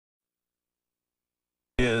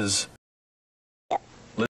is... Yep.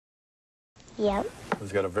 Yep.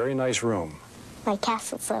 He's got a very nice room. My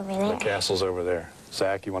castle's over there. The castle's over there.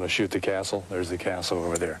 Zach, you want to shoot the castle? There's the castle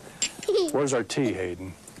over there. Where's our tea,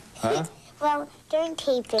 Hayden? Huh? Well, during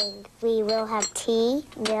taping, we will have tea,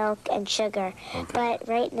 milk, and sugar. Okay. But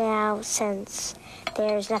right now, since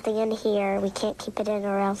there's nothing in here, we can't keep it in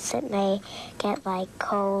or else it may get, like,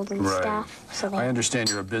 cold and stuff. So I understand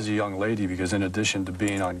you're a busy young lady because in addition to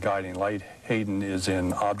being on Guiding Light, Hayden is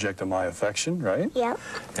in Object of My Affection, right? Yep.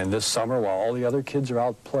 And this summer, while all the other kids are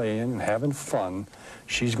out playing and having fun,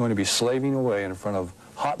 she's going to be slaving away in front of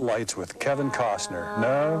hot lights with Kevin Costner.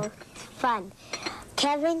 No? Fun.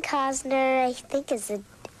 Kevin Costner, I think, is a...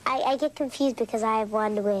 I get confused because I have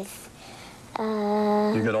one with...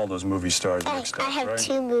 You get all those movie stars mixed up, I have right?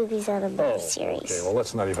 2 movies on a movie series. Okay, well,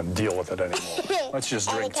 let's not even deal with it anymore. Let's just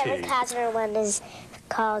drink tea. And the Kevin Costner one is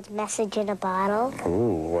called Message in a Bottle.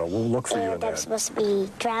 Ooh, well, we'll look for you in And that. I'm supposed to be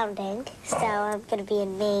drowning, so I'm going to be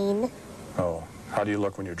in Maine. Oh, how do you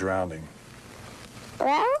look when you're drowning?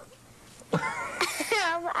 Well,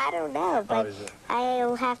 I don't know, but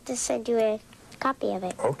I'll have to send you a copy of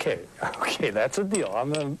it. Okay, that's a deal.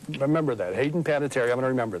 I'm going to remember that. Hayden Panettiere, I'm going to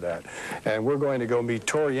remember that. And we're going to go meet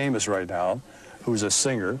Tori Amos right now, who's a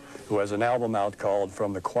singer who has an album out called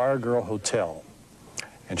From the Choir Girl Hotel.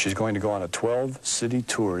 And she's going to go on a 12-city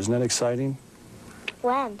tour. Isn't that exciting?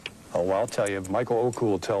 When? Oh, well, I'll tell you. Michael Oku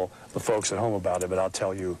will tell the folks at home about it, but I'll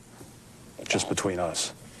tell you just between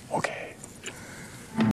us. Okay.